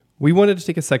We wanted to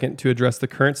take a second to address the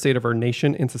current state of our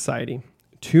nation and society.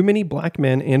 Too many black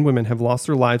men and women have lost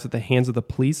their lives at the hands of the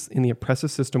police in the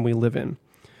oppressive system we live in.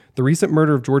 The recent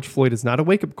murder of George Floyd is not a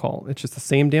wake-up call. It's just the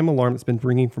same damn alarm that's been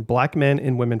ringing for black men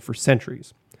and women for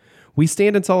centuries. We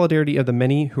stand in solidarity of the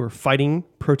many who are fighting,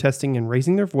 protesting, and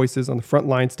raising their voices on the front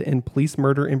lines to end police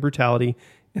murder and brutality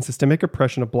and systemic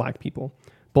oppression of black people.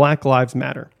 Black Lives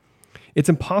Matter. It's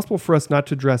impossible for us not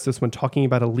to address this when talking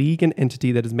about a league and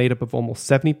entity that is made up of almost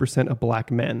 70% of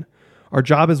black men. Our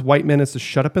job as white men is to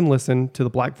shut up and listen to the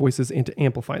black voices and to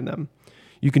amplify them.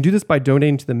 You can do this by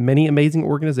donating to the many amazing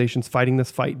organizations fighting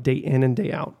this fight day in and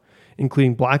day out,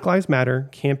 including Black Lives Matter,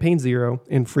 Campaign Zero,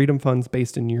 and Freedom Funds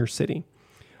based in your city.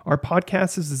 Our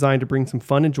podcast is designed to bring some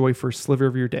fun and joy for a sliver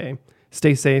of your day.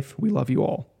 Stay safe. We love you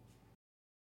all.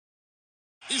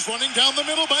 He's running down the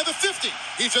middle by the 50.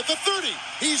 He's at the 30.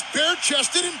 He's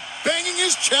bare-chested and banging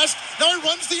his chest. Now he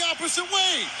runs the opposite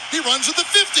way. He runs at the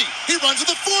 50. He runs at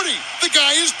the 40. The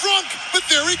guy is drunk, but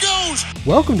there he goes.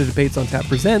 Welcome to Debates on Tap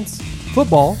presents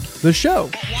Football, the show.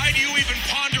 But why do you even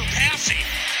ponder passing?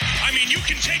 I mean, you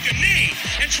can take a knee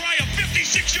and try a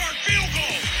 56-yard field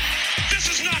goal. This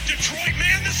is not Detroit,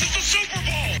 man. This is the Super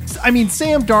Bowl. I mean,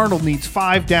 Sam Darnold needs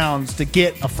 5 downs to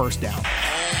get a first down.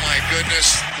 Oh, my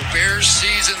goodness. The Bears'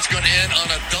 season's going to end on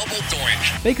a double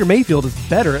doink. Baker Mayfield is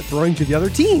better at throwing to the other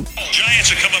team.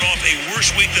 Giants are coming off a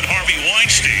worse week than Harvey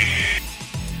Weinstein.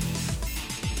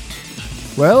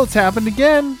 Well, it's happened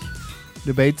again.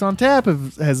 Debates on Tap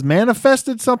has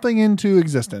manifested something into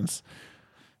existence.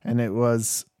 And it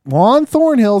was Juan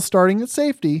Thornhill starting at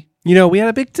safety. You know, we had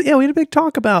a big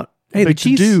talk about the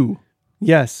Chiefs.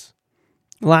 Yes.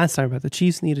 Last time about the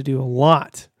Chiefs need to do a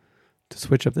lot to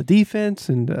switch up the defense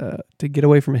and to get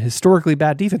away from a historically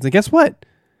bad defense. And guess what?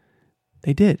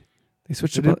 They did. They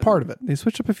switched up part of it. They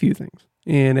switched up a few things.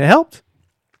 And it helped.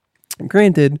 And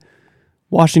granted,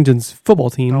 Washington's football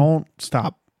team. Don't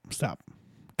stop.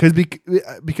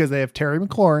 Because they have Terry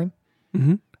McLaurin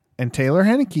and Taylor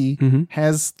Heineke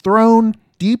has thrown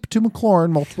deep to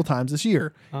McLaurin multiple times this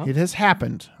year. It has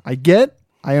happened.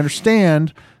 I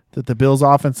understand that the Bills'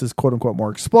 offense is quote unquote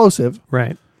more explosive.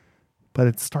 Right. But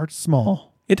it starts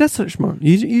small. It does start small.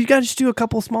 You got to just do a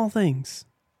couple small things.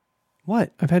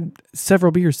 What? I've had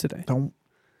several beers today. Don't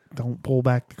pull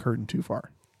back the curtain too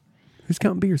far. Who's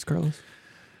counting beers, Carlos?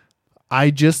 I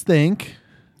just think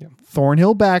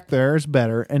Thornhill back there is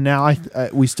better. And now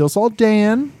we still saw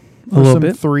Dan for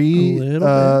some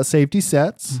 3 safety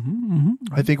sets.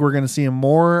 I think we're going to see him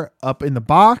more up in the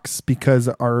box because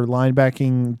our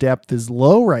linebacking depth is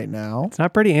low right now. It's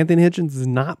not pretty. Anthony Hitchens is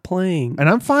not playing. And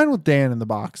I'm fine with Dan in the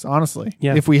box, honestly.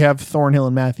 Yeah. If we have Thornhill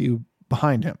and Matthew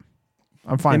behind him.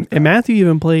 I'm fine. And Matthew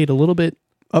even played a little bit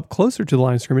up closer to the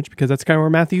line of scrimmage because that's kind of where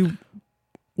Matthew,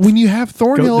 when you have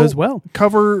Thornhill does well,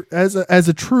 cover as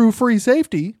a true free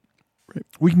safety,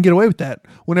 we can get away with that.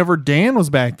 Whenever Dan was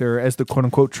back there as the quote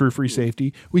unquote true free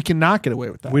safety, we cannot get away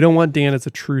with that. We don't want Dan as a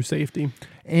true safety.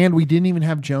 And we didn't even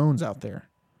have Jones out there.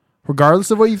 Regardless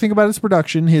of what you think about his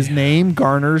production, his name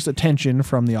garners attention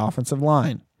from the offensive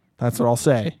line. That's what I'll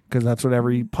say, because that's what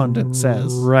every pundit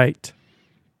says. Right.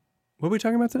 What are we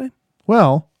talking about today?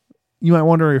 Well, you might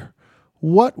wonder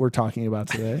what we're talking about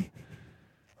today.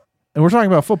 And we're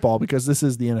talking about football because this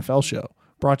is the NFL show.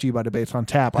 Brought to you by Debates on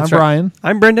Tap. I'm Brian.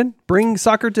 I'm Brendan. Bring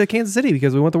soccer to Kansas City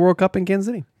because we want the World Cup in Kansas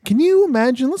City. Can you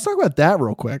imagine? Let's talk about that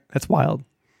real quick. That's wild.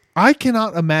 I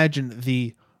cannot imagine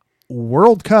the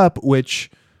World Cup,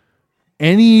 which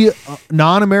any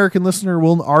non-American listener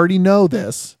will already know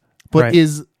this, but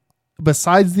is,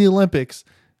 besides the Olympics,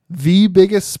 the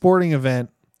biggest sporting event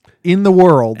in the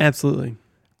world. Absolutely.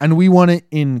 And we won it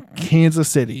in Kansas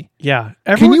City. Yeah.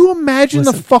 Can you imagine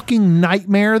the fucking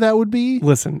nightmare that would be?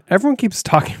 Listen, everyone keeps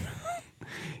talking about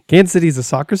Kansas City is a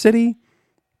soccer city,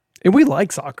 and we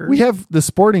like soccer. We have the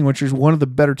Sporting, which is one of the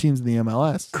better teams in the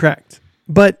MLS. Correct.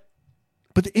 But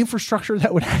the infrastructure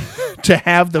that would have to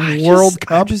have the World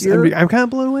Cup here. I'm kind of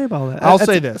blown away by that. I'll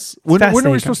say this. When are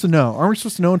we supposed to know? Aren't we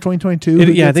supposed to know in 2022?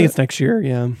 I think it's next year.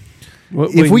 Yeah.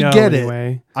 If we get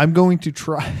it, I'm going to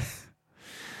try.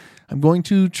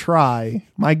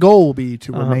 My goal will be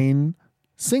to remain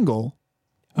single,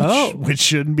 which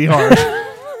shouldn't be hard.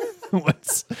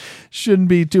 Shouldn't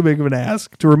be too big of an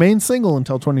ask to remain single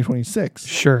until 2026.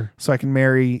 Sure. So I can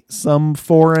marry some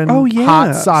foreign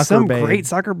hot soccer babe. Some great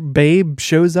soccer babe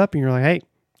shows up and you're like, hey.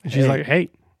 And she's like, hey.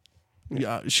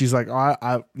 Yeah, she's like,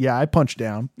 I punch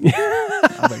down.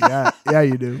 I'm like, yeah,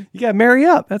 you do. You got to marry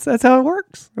up. That's how it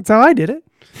works. That's how I did it.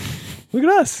 Look at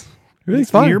us.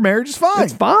 Everything's fine. Your marriage is fine.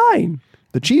 It's fine.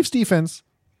 The Chiefs' defense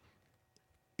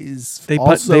is they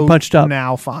punched up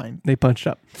now. Fine. They punched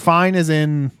up. Fine as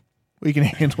in we can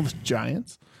handle the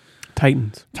Giants.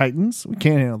 Titans. Titans? We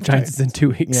can't handle the Titans in 2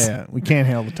 weeks. Yeah, we can't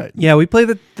handle the Titans. Yeah, we play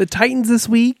the Titans this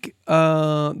week.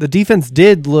 The defense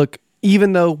did look,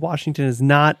 even though Washington is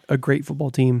not a great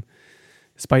football team,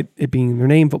 despite it being their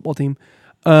name football team,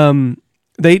 the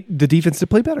defense did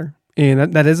play better.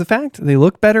 And that is a fact. They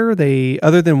look better. They,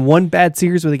 other than one bad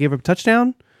series where they gave up a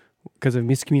touchdown because of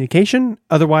miscommunication,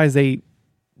 otherwise they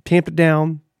tamped it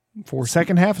down for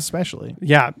second half especially.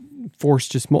 Yeah, force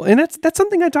just more. And that's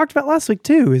something I talked about last week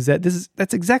too, is that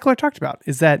that's exactly what I talked about.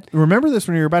 Is that, remember this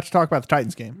when you're about to talk about the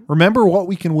Titans game. Remember what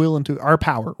we can will into our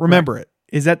power. Remember it.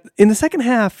 Is that in the second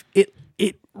half, it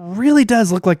really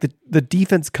does look like the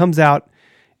defense comes out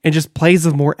and just plays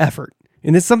with more effort.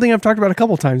 And this is something I've talked about a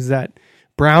couple of times, is that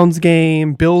Browns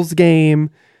game, Bills game,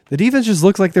 the defense just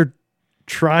looks like they're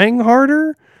trying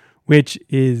harder, which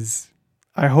is,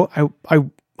 I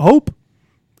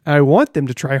want them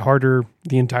to try harder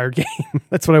the entire game.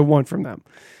 That's what I want from them.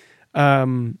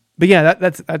 But yeah,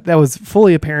 that was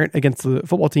fully apparent against the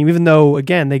football team, even though,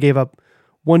 again, they gave up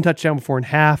one touchdown before in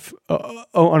half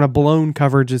on a blown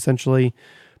coverage, essentially.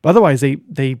 But otherwise,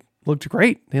 they looked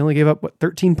great. They only gave up,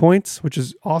 13 points, which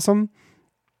is awesome.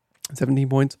 17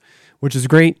 points, which is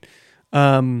great.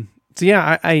 So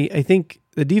yeah, I think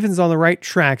the defense is on the right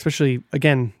track, especially,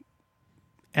 again,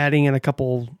 adding in a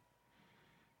couple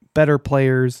better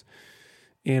players.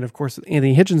 And of course,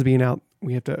 Anthony Hitchens being out,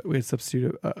 we had to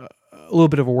substitute a little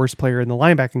bit of a worse player in the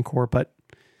linebacking core, but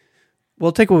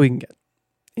we'll take what we can get.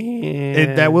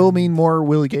 And that will mean more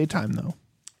Willie Gay time, though.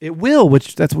 It will,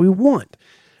 which that's what we want.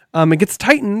 Against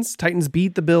Titans. Titans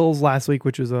beat the Bills last week,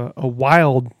 which was a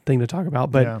wild thing to talk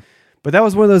about. But that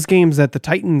was one of those games that the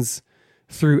Titans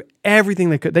threw everything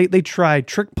they could. They tried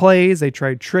trick plays. They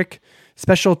tried trick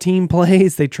special team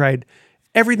plays. They tried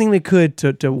everything they could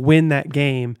to win that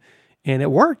game, and it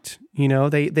worked. You know,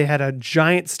 they had a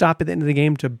giant stop at the end of the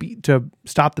game to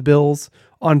stop the Bills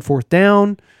on fourth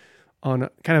down on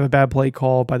kind of a bad play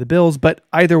call by the Bills. But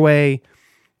either way,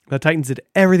 the Titans did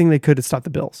everything they could to stop the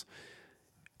Bills.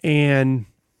 And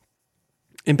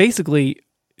basically,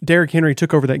 Derrick Henry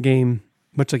took over that game,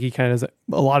 much like he kind of does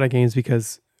a lot of games,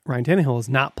 because Ryan Tannehill is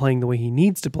not playing the way he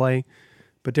needs to play.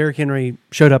 But Derrick Henry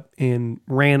showed up and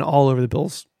ran all over the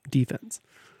Bills' defense.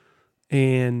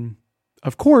 And,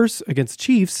 of course, against the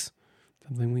Chiefs,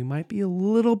 something we might be a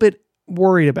little bit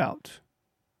worried about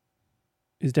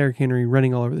is Derrick Henry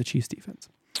running all over the Chiefs' defense.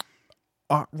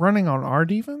 Running on our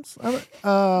defense?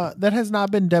 That has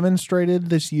not been demonstrated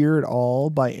this year at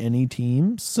all by any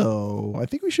team, so I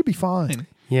think we should be fine.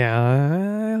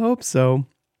 Yeah, I hope so.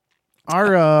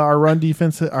 Our run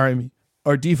defense,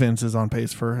 our defense is on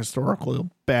pace for historically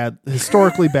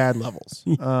bad levels.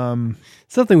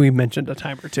 Something we mentioned a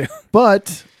time or two.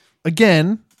 But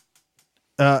again,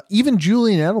 even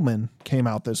Julian Edelman came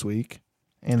out this week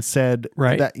and said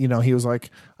that, he was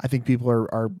like, I think people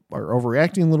are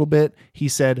overreacting a little bit. He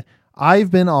said,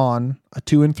 I've been on a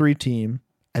 2-3 team,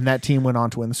 and that team went on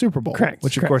to win the Super Bowl. Correct.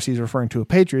 Which, of course, he's referring to a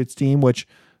Patriots team, which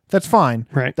that's fine.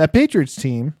 Right. That Patriots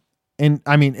team,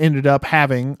 ended up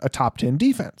having a top 10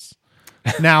 defense.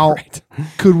 Now,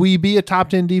 could we be a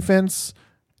top 10 defense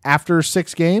after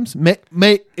 6 games?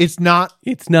 It's not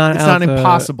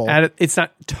impossible. It's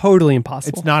not totally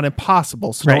impossible. It's not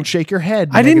impossible. So don't shake your head.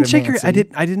 I didn't shake your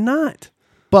head. I did not.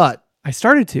 But I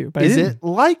started to. But is it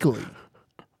likely?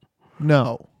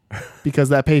 No, because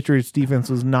that Patriots defense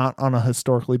was not on a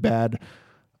historically bad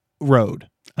road.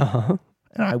 Uh-huh.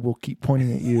 And I will keep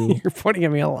pointing at you. You're pointing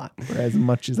at me a lot. For as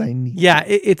much as I need. Yeah,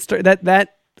 it's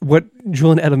that what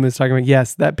Julian Edelman is talking about.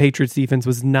 Yes, that Patriots defense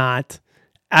was not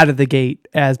out of the gate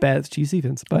as bad as Chiefs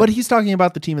defense. But he's talking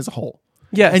about the team as a whole.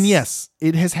 Yes. And yes,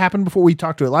 it has happened before. We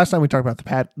talked to it last time. We talked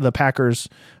about the Packers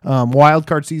wild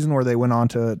card season where they went on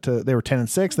to they were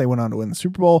 10-6. They went on to win the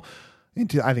Super Bowl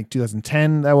I think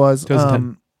 2010 that was.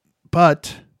 2010.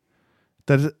 But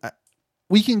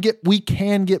we can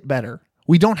get better.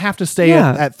 We don't have to stay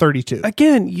at 32.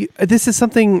 Again, this is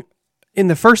something in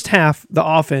the first half, the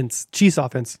Chiefs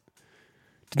offense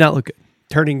did not look good.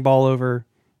 Turning ball over,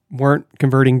 weren't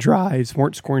converting drives,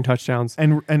 weren't scoring touchdowns.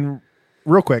 And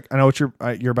real quick, I know what you're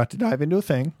about to dive into a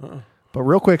thing, but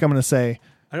real quick, I'm going to say,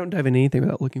 I don't dive into anything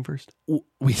without looking first.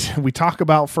 We talk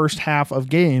about first half of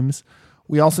games.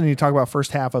 We also need to talk about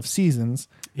first half of seasons.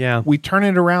 Yeah, we turn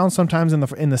it around sometimes in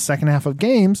the second half of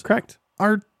games. Correct.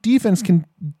 Our defense can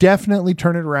definitely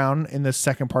turn it around in the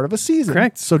second part of a season.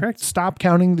 Correct. So stop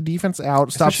counting the defense out.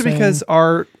 Especially because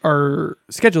our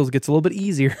schedules gets a little bit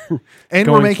easier.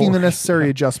 And we're making the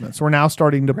necessary adjustments. We're now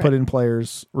starting to put in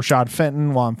players, Rashad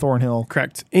Fenton, Juan Thornhill.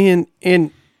 Correct. And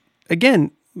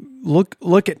again, look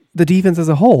at the defense as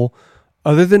a whole.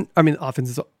 Other than the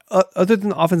offense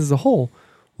as a whole,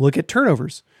 Look at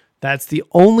turnovers. That's the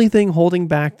only thing holding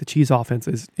back the Chiefs offense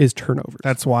is turnovers.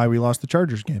 That's why we lost the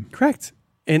Chargers game. Correct.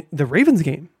 And the Ravens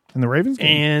game. And the Ravens game.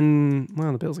 And,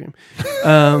 well, the Bills game.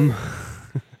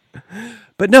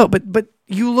 But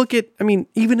you look at, I mean,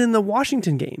 even in the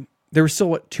Washington game, there were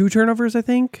still, 2 turnovers, I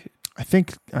think? I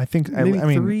think Maybe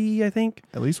 3, I think.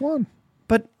 At least one.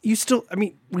 But we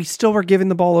still were giving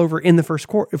the ball over in the first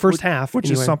half.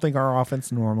 Which is something our offense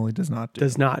normally does not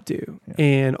do. Yeah.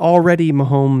 And already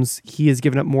Mahomes, he has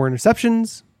given up more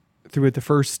interceptions throughout the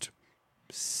first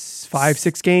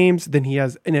 5-6 games than he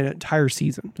has in an entire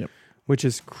season, which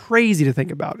is crazy to think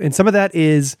about. And some of that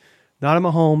is not a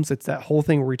Mahomes. It's that whole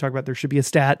thing where we talk about there should be a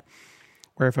stat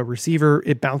where if a receiver,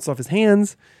 it bounced off his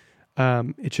hands,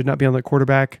 it should not be on the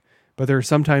quarterback. But there are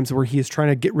some times where he is trying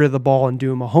to get rid of the ball and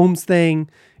do a Mahomes thing,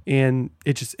 and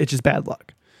it's just bad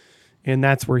luck. And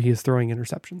that's where he is throwing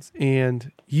interceptions.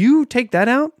 And you take that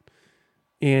out,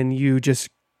 and you just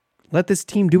let this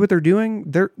team do what they're doing.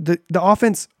 The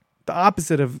offense, the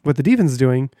opposite of what the defense is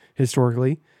doing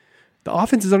historically, the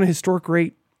offense is on a historic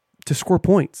rate to score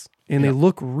points, and they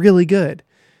look really good.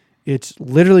 It's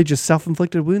literally just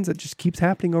self-inflicted wounds that just keeps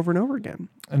happening over and over again.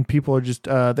 And people are just,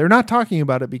 they're not talking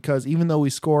about it because even though we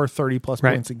score 30-plus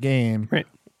points a game,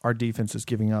 our defense is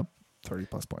giving up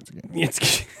 30-plus points a game.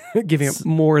 It's giving up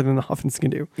more than the offense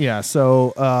can do. Yeah,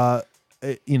 so,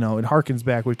 it harkens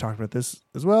back, we've talked about this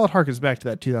as well, it harkens back to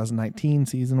that 2019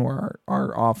 season where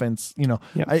our offense,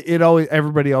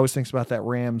 everybody always thinks about that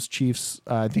Rams-Chiefs,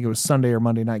 I think it was Sunday or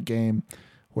Monday night game,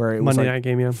 where it was Monday night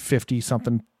game,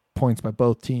 50-something points by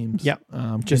both teams. Yeah,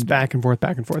 just back and forth.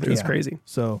 It was crazy.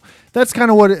 So that's kind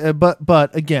of what.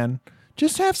 But again,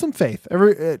 just have some faith.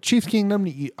 Chiefs Kingdom.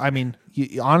 You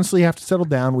honestly have to settle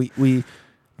down.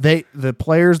 The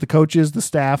players, the coaches, the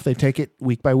staff, they take it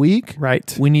week by week.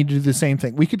 Right. We need to do the same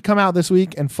thing. We could come out this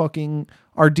week and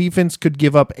our defense could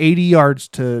give up 80 yards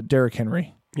to Derrick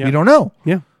Henry. Yeah. You don't know.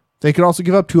 Yeah. They could also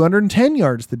give up 210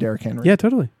 yards to Derrick Henry. Yeah,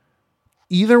 totally.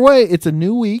 Either way, it's a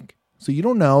new week, so you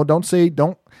don't know.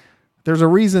 Don't. There's a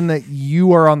reason that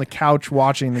you are on the couch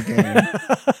watching the game.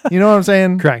 You know what I'm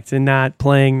saying? Correct. And not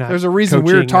playing, There's a reason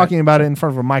we're talking about it in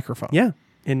front of a microphone. Yeah.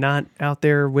 And not out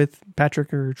there with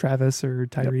Patrick or Travis or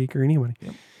Tyreek or anyone.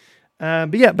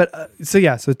 Yep.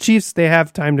 So Chiefs, they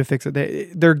have time to fix it.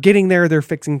 They're getting there. They're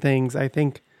fixing things. I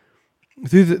think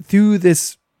through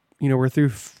this, we're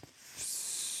through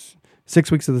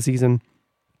 6 weeks of the season.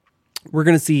 We're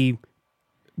going to see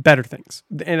better things.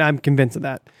 And I'm convinced of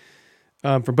that.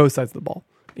 From both sides of the ball,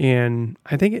 and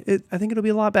I think it'll be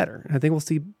a lot better. I think we'll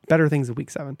see better things in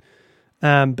week 7.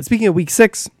 But speaking of week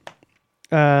 6,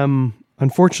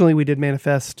 unfortunately, we did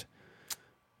manifest.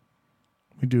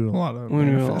 We do a lot of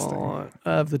manifesting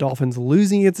of the Dolphins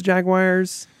losing against the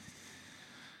Jaguars.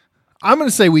 I'm going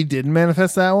to say we didn't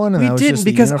manifest that one. And we that was didn't just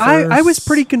because I was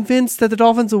pretty convinced that the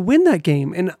Dolphins would win that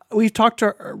game, and we've talked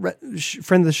to our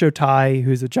friend of the show Ty,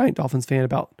 who's a giant Dolphins fan,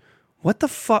 about. What the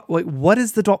fuck? Like, what are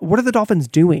the Dolphins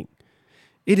doing?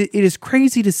 It is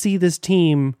crazy to see this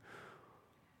team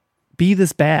be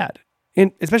this bad,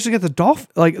 and especially against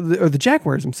the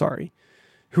Jaguars. I'm sorry,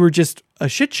 who are just a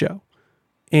shit show,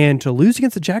 and to lose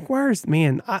against the Jaguars,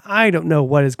 man, I don't know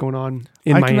what is going on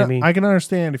in Miami. I can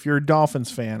understand if you're a Dolphins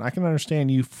fan. I can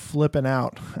understand you flipping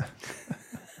out.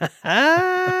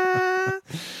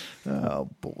 Oh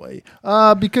boy,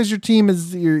 because your team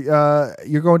is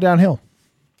you're going downhill.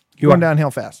 You're going downhill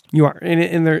fast. You are.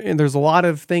 And there's a lot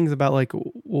of things about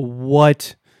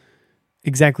what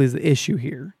exactly is the issue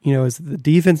here? Is it the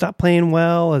defense not playing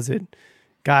well? Is it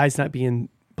guys not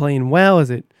playing well?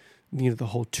 Is it, the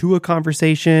whole Tua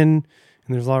conversation?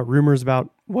 And there's a lot of rumors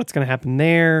about what's going to happen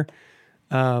there.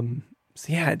 I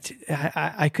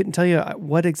couldn't tell you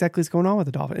what exactly is going on with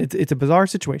the Dolphins. It's a bizarre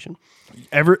situation.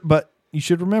 But you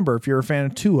should remember, if you're a fan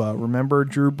of Tua, remember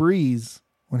Drew Brees.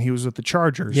 When he was with the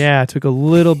Chargers. Yeah, it took a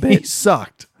little bit. He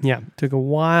sucked. Yeah, it took a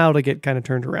while to get kind of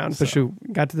turned around. Especially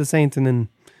got to the Saints and then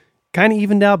kind of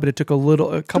evened out, but it took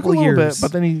a couple of years. Bit,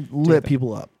 but then he lit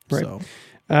people up. Right. So.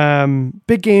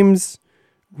 Big games.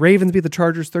 Ravens beat the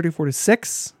Chargers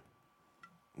 34-6,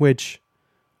 which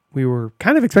we were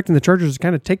kind of expecting the Chargers to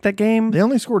kind of take that game. They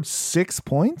only scored 6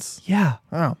 points? Yeah.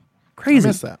 Wow. Crazy. I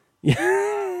missed that. Yeah.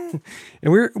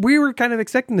 And we were kind of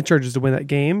expecting the Chargers to win that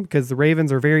game because the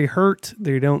Ravens are very hurt.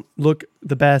 They don't look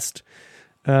the best.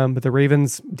 But the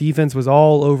Ravens defense was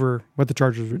all over what the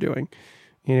Chargers were doing.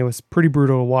 And it was pretty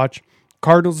brutal to watch.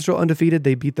 Cardinals are still undefeated.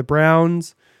 They beat the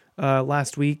Browns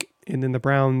last week. And then the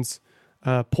Browns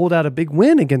pulled out a big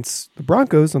win against the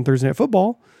Broncos on Thursday Night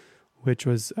Football, which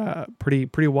was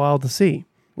pretty wild to see.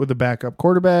 With the backup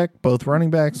quarterback, both running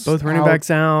backs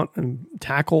out, and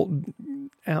tackled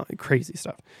crazy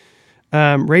stuff.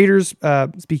 Raiders,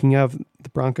 speaking of the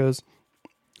Broncos,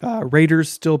 Raiders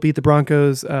still beat the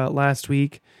Broncos last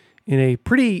week in a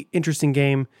pretty interesting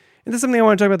game. And this is something I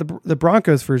want to talk about the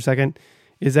Broncos for a second,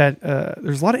 is that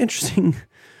there's a lot of interesting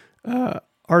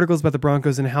articles about the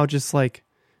Broncos and how just like,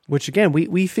 which again,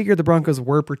 we figured the Broncos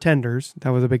were pretenders. That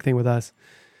was a big thing with us.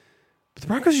 But the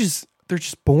Broncos they're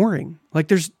just boring. Like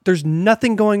there's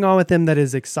nothing going on with them that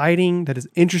is exciting, that is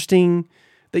interesting,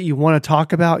 that you want to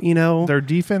talk about, you know. Their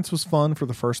defense was fun for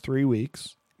the first 3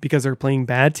 weeks. Because they're playing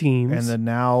bad teams. And then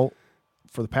now,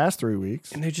 for the past 3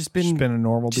 weeks, and they've just been a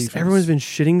normal defense. Everyone's been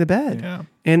shitting the bed. Yeah.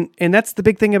 And that's the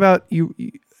big thing about you.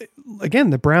 Again,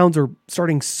 the Browns are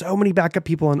starting so many backup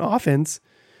people on offense,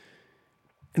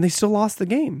 and they still lost the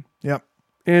game. Yep.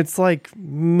 And it's like,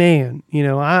 man, you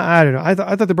know, I don't know. I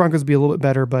thought the Broncos would be a little bit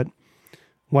better, but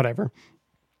whatever.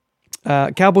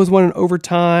 Cowboys won in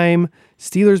overtime.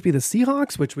 Steelers beat the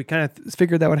Seahawks, which we kind of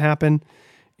figured that would happen.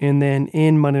 And then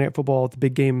in Monday Night Football, the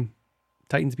big game,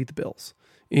 Titans beat the Bills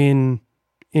in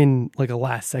like a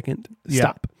last second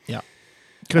stop. Yeah.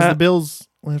 Because the Bills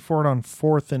went forward on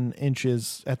 4th and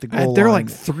inches at the goal line. They're like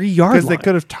 3 yards. Because they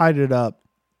could have tied it up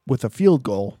with a field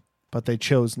goal, but they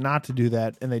chose not to do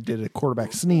that, and they did a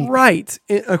quarterback sneak. Right.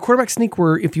 A quarterback sneak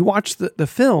where if you watch the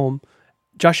film,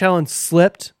 Josh Allen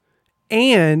slipped,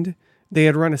 and they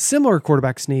had run a similar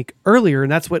quarterback sneak earlier, and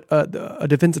that's what a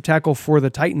defensive tackle for the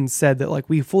Titans said, that like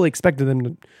we fully expected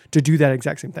them to do that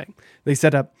exact same thing. They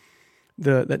set up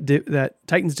that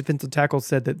Titans defensive tackle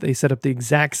said that they set up the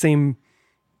exact same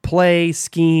play,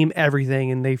 scheme,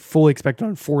 everything, and they fully expected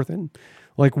on 4th and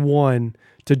like 1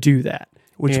 to do that.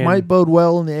 Which might bode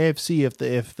well in the AFC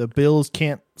if the Bills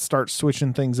can't start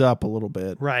switching things up a little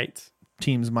bit. Right.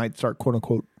 Teams might start, quote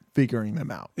unquote, figuring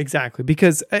them out. Exactly.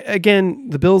 Because again,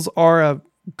 the Bills are a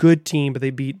good team, but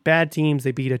they beat bad teams.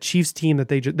 They beat a Chiefs team that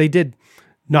they did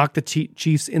knock the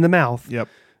Chiefs in the mouth. Yep.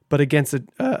 But against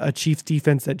a Chiefs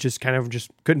defense that just kind of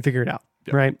just couldn't figure it out.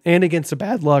 Yep. Right. And against a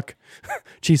bad luck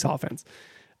Chiefs offense.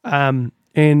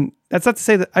 And that's not to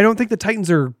say that I don't think the Titans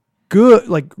are good,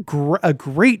 like a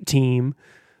great team.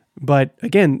 But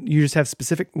again, you just have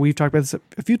specific, we've talked about this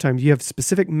a few times, you have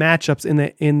specific matchups in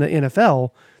the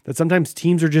NFL that sometimes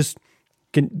teams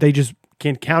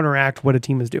can counteract what a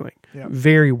team is doing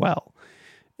very well.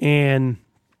 And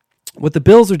what the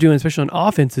Bills are doing, especially on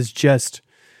offense, is just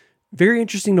very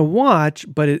interesting to watch,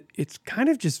 but it's kind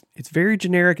of just, it's very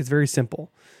generic, it's very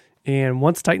simple. And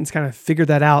once Titans kind of figured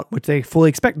that out, which they fully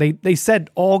expect, they said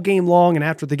all game long and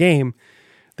after the game,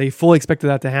 they fully expected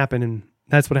that to happen, and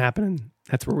that's what happened, and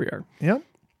that's where we are. Yep.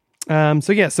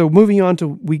 So moving on to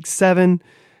week 7,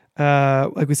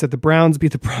 like we said, the Browns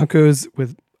beat the Broncos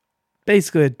with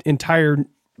basically an entire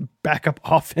backup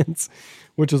offense,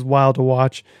 which is wild to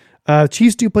watch.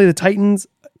 Chiefs do play the Titans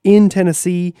in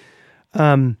Tennessee.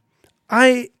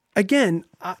 I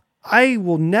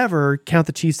will never count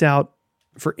the Chiefs out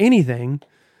for anything,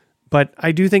 but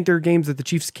I do think there are games that the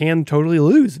Chiefs can totally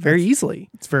lose very easily.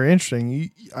 It's very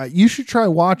interesting. You should try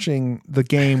watching the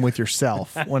game with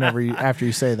yourself after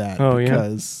you say that. Oh,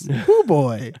 because, oh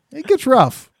boy, it gets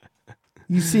rough.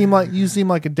 You seem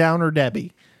like a downer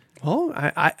Debbie. Oh,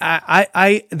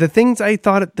 I the things I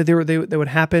thought that they would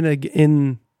happen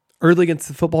in early against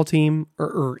the football team,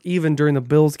 or even during the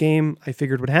Bills game, I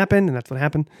figured would happen, and that's what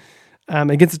happened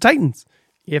against the Titans.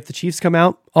 If the Chiefs come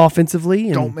out offensively,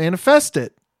 and don't manifest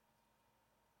it.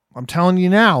 I'm telling you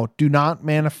now, do not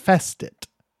manifest it.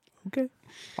 Okay.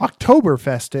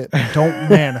 Oktoberfest it, don't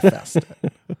manifest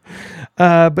it.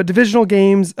 But divisional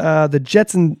games, the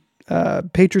Jets and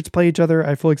Patriots play each other.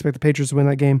 I fully expect the Patriots to win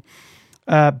that game.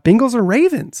 Bengals and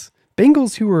Ravens.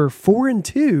 Bengals, who are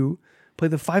 4-2, play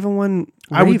the 5-1 Ravens.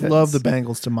 I would love the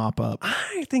Bengals to mop up.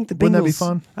 I think the Bengals. Wouldn't that be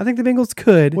fun? I think the Bengals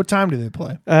could. What time do they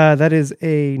play? That is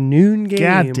a noon game.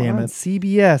 God damn on it.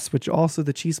 CBS, which also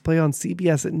the Chiefs play on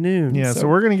CBS at noon. Yeah, so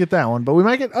we're going to get that one, but we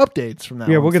might get updates from that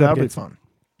one. Yeah, we'll get That'll updates. be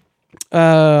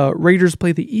fun. Raiders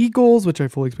play the Eagles, which I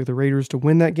fully expect the Raiders to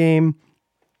win that game.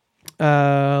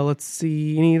 Let's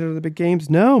see. Any other the big games?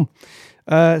 No.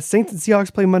 Saints and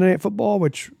Seahawks play Monday Night Football,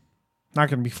 which not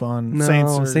going to be fun.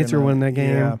 No, Saints are winning that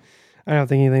game. Yeah. I don't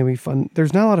think anything will be fun.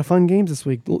 There's not a lot of fun games this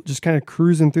week. Just kind of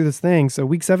cruising through this thing. So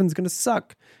week 7 is going to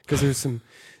suck because there's some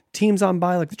teams on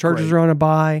bye, like the Chargers are on a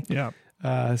bye. Yeah.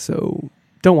 So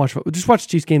don't watch. Just watch the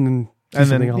Chiefs game and do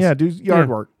something else. Yeah, do yard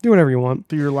work. Do whatever you want.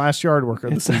 Do your last yard work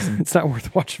of the season. It's not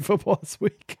worth watching football this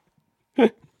week.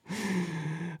 I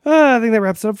think that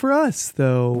wraps it up for us,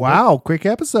 though. Wow, quick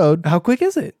episode. How quick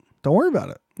is it? Don't worry about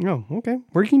it. Oh, okay.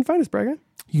 Where can you find us, Braga?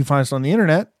 You can find us on the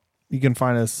internet. You can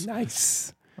find us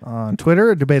Nice. on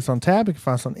Twitter, Debates on Tab. You can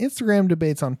find us on Instagram,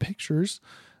 Debates on Pictures.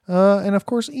 And of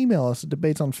course, email us at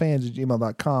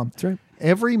debatesonfans@gmail.com. That's right.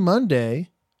 Every Monday,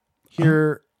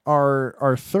 here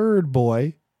our third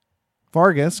boy,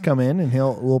 Vargas, come in and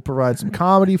we'll provide some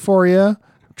comedy for you.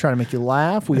 Try to make you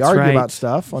laugh. We argue about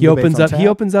stuff. He opens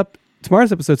up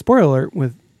tomorrow's episode, spoiler alert,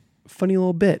 with a funny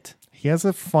little bit. He has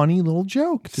a funny little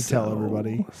joke to tell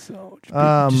everybody. So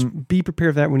just be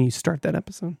prepared for that when you start that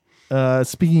episode.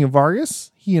 Speaking of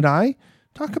Vargas, he and I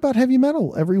talk about heavy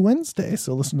metal every Wednesday.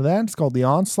 So listen to that. It's called The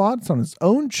Onslaught. It's on his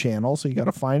own channel, so you got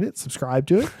to find it, subscribe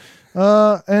to it,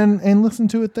 and listen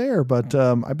to it there. But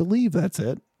I believe that's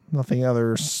it. Nothing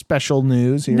other special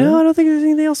news here. No, I don't think there's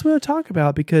anything else we want to talk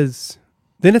about because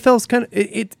the NFL's kind of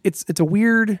it's a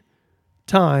weird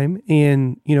time,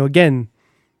 and again,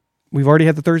 we've already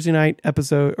had the Thursday night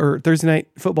episode or Thursday night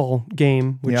football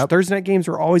game, which Thursday night games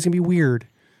are always gonna be weird,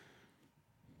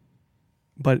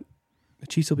 but the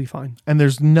Chiefs will be fine. And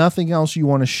there's nothing else you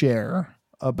want to share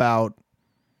about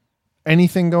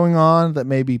anything going on that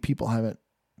maybe people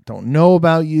don't know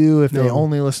about you if they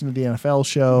only listen to the NFL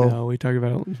show. No, we talk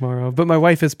about it tomorrow. But my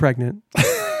wife is pregnant.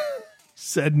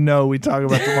 Said no, we talk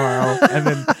about tomorrow, and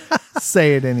then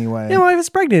say it anyway. Yeah, my wife is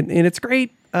pregnant, and it's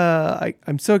great.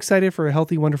 I'm so excited for a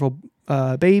healthy, wonderful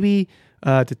baby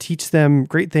to teach them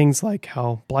great things like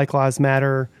how Black Lives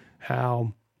Matter,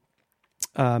 how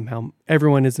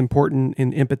everyone is important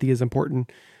and empathy is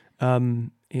important.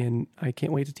 And I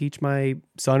can't wait to teach my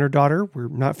son or daughter, we're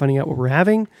not finding out what we're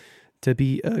having, to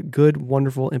be a good,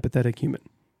 wonderful, empathetic human.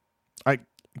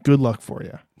 Good luck for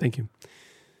you. Thank you.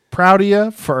 Proud of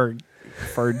you for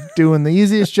doing the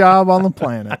easiest job on the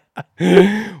planet.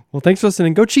 Well, thanks for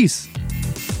listening. Go Chiefs.